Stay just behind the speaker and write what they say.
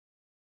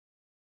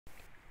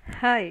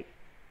Hi,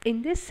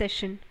 in this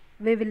session,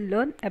 we will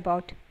learn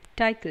about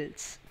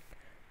titles.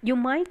 You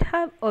might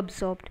have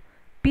observed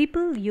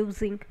people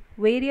using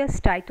various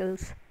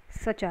titles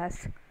such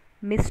as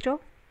Mr.,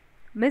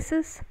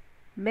 Mrs.,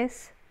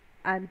 Miss,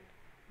 and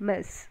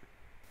Miss.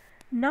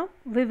 Now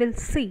we will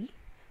see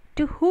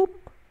to whom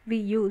we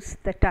use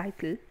the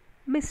title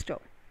Mr.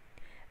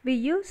 We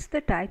use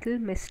the title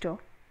Mr.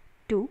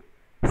 to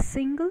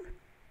single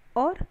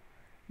or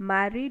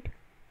married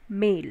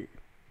male.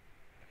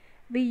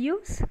 We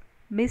use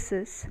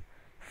Mrs.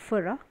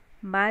 for a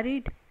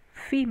married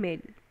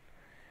female.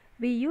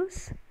 We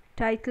use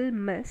title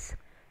Miss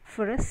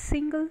for a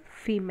single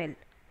female,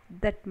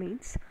 that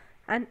means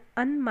an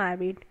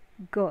unmarried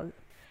girl.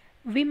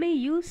 We may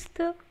use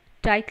the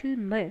title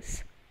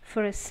Miss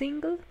for a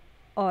single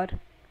or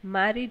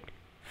married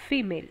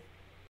female.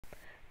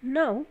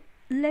 Now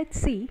let's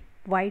see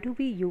why do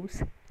we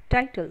use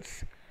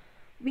titles.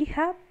 We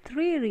have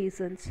three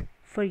reasons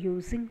for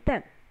using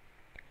them.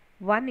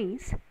 One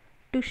is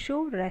to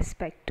show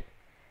respect.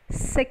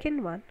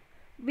 Second one,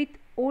 with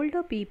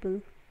older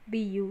people we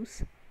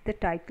use the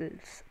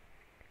titles.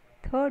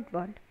 Third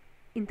one,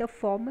 in the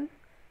formal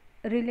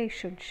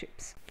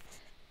relationships.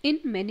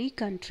 In many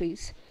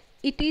countries,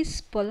 it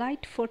is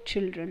polite for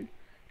children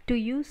to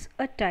use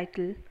a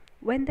title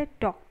when they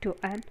talk to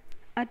an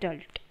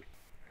adult.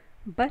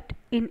 But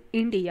in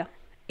India,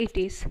 it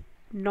is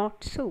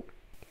not so.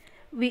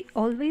 We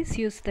always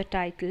use the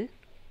title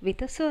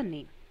with a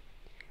surname.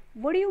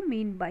 What do you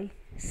mean by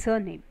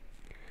surname?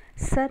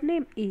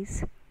 Surname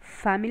is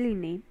family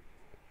name.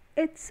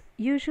 It's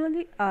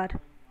usually our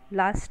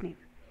last name.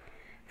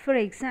 For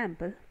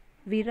example,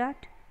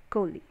 Virat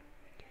Kohli.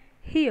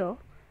 Here,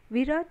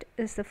 Virat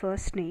is the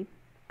first name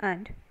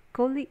and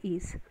Kohli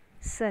is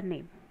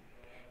surname.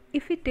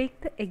 If we take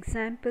the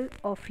example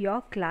of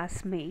your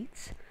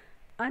classmates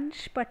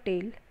Ansh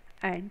Patel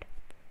and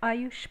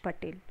Ayush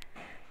Patel,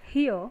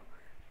 here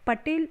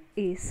Patel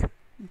is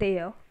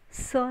their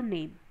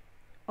surname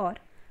or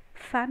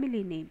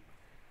family name.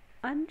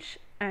 Ansh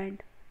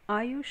and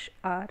Ayush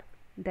are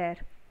their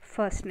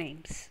first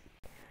names.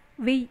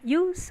 We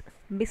use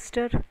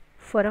Mr.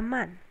 for a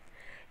man.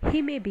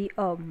 He may be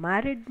a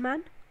married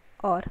man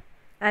or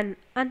an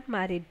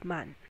unmarried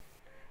man.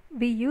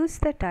 We use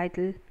the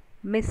title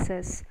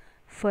Mrs.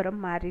 for a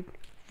married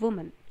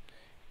woman.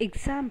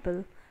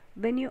 Example,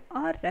 when you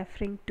are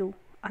referring to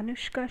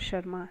Anushka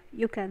Sharma,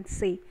 you can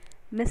say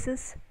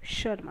Mrs.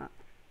 Sharma.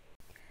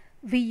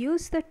 We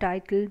use the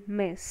title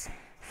Miss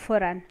for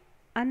an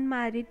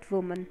unmarried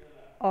woman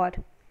or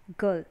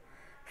girl.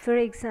 For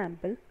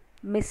example,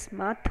 Miss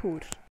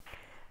Mathur.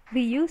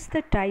 We use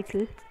the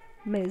title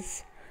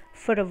Miss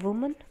for a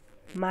woman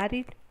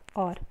married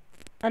or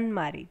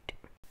unmarried.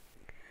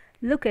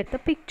 Look at the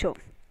picture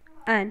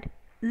and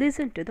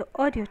listen to the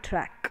audio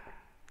track.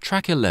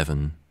 Track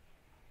 11.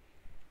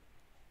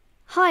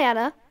 Hi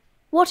Anna,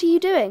 what are you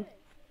doing?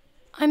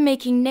 I'm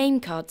making name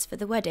cards for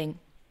the wedding,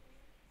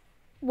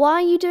 Why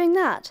are you doing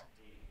that?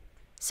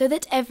 so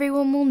that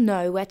everyone will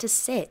know where to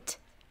sit.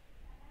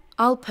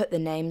 I'll put the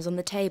names on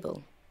the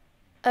table.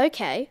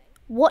 Okay,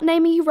 what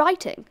name are you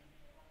writing?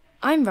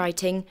 I'm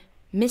writing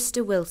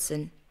Mr.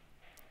 Wilson.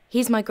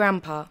 He's my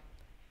grandpa.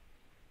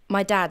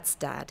 My dad's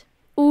dad.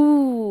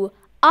 Ooh,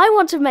 I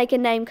want to make a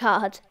name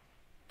card.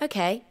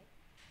 Okay.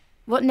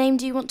 What name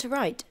do you want to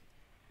write?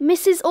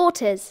 Mrs.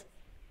 Ortiz.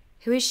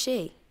 Who is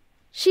she?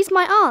 She's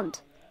my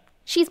aunt.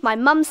 She's my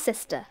mum's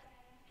sister.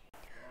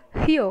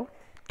 Here,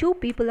 two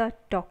people are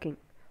talking.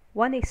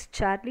 One is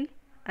Charlie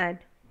and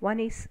one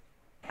is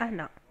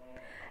Anna.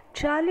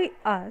 Charlie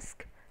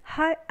asks,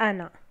 "Hi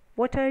Anna,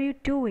 what are you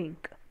doing?"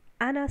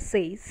 Anna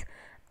says,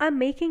 "I'm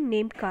making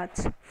name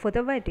cards for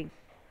the wedding."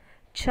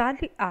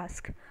 Charlie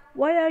asks,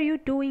 "Why are you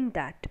doing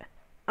that?"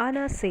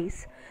 Anna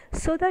says,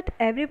 "So that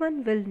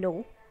everyone will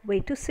know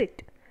where to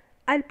sit.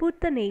 I'll put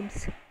the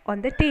names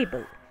on the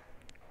table."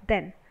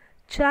 Then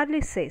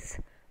Charlie says,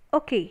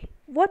 "Okay,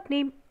 what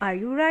name are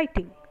you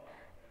writing?"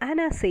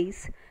 Anna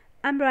says,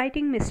 "I'm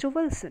writing Mr.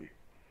 Wilson.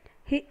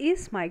 He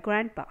is my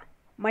grandpa,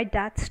 my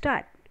dad's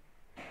dad."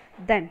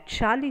 Then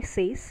Charlie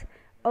says,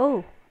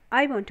 "Oh,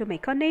 I want to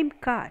make a name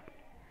card."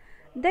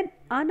 Then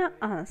Anna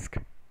asks,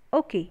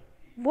 "Okay,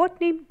 what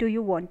name do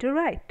you want to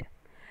write?"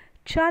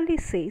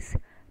 Charlie says,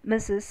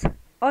 "Mrs.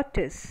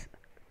 Otis."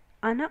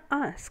 Anna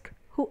asks,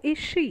 "Who is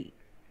she?"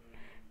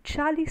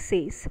 Charlie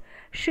says,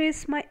 "She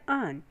is my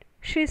aunt.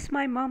 She is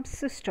my mom's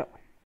sister."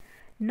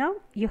 Now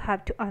you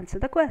have to answer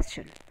the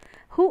question.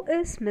 Who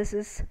is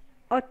Mrs.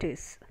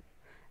 Otis?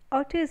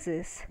 Otis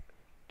is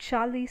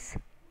Charlie's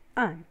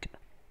aunt.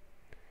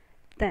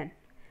 Then,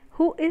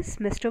 who is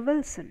Mr.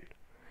 Wilson?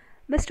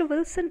 Mr.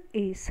 Wilson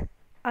is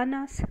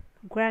Anna's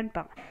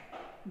grandfather.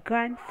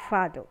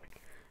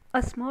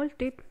 A small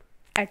tip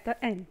at the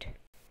end.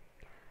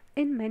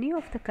 In many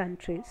of the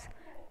countries,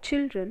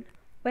 children,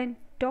 when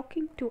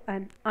talking to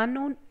an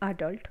unknown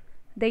adult,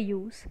 they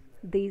use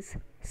these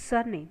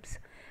surnames.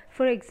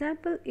 For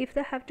example, if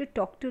they have to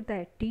talk to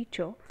their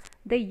teacher,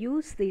 they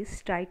use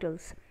these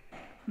titles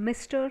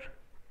Mr.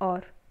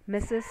 or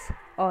Mrs.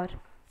 or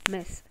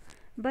Miss.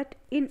 But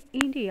in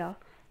India,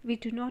 we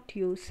do not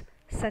use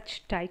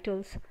such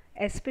titles,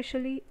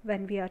 especially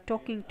when we are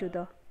talking to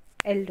the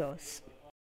elders.